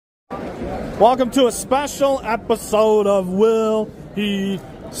Welcome to a special episode of Will He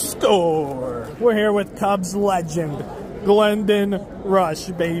Score? We're here with Cubs legend, Glendon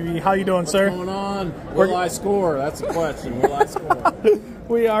Rusch, baby. How you doing, sir? What's going on? Will I score? That's the question. Will I score?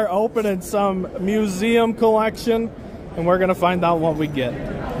 We are opening some museum collection, and we're going to find out what we get.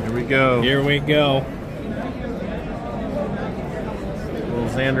 Here we go. Here we go. Little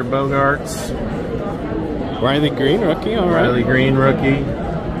Xander Bogaerts. Riley Green, rookie, all right. Riley Green, rookie.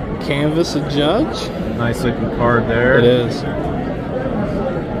 Canvas a Judge. Nice looking card there. It is.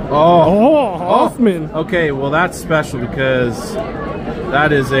 Oh, Hoffman. Okay, well that's special because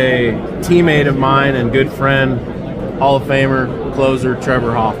that is a teammate of mine and good friend, Hall of Famer, closer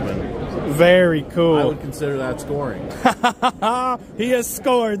Trevor Hoffman. Very cool. I would consider that scoring. He has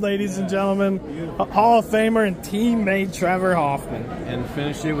scored, ladies and gentlemen. Hall of Famer and teammate Trevor Hoffman. And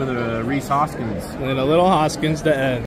finish it with a Reese Hoskins. And a little Hoskins to end.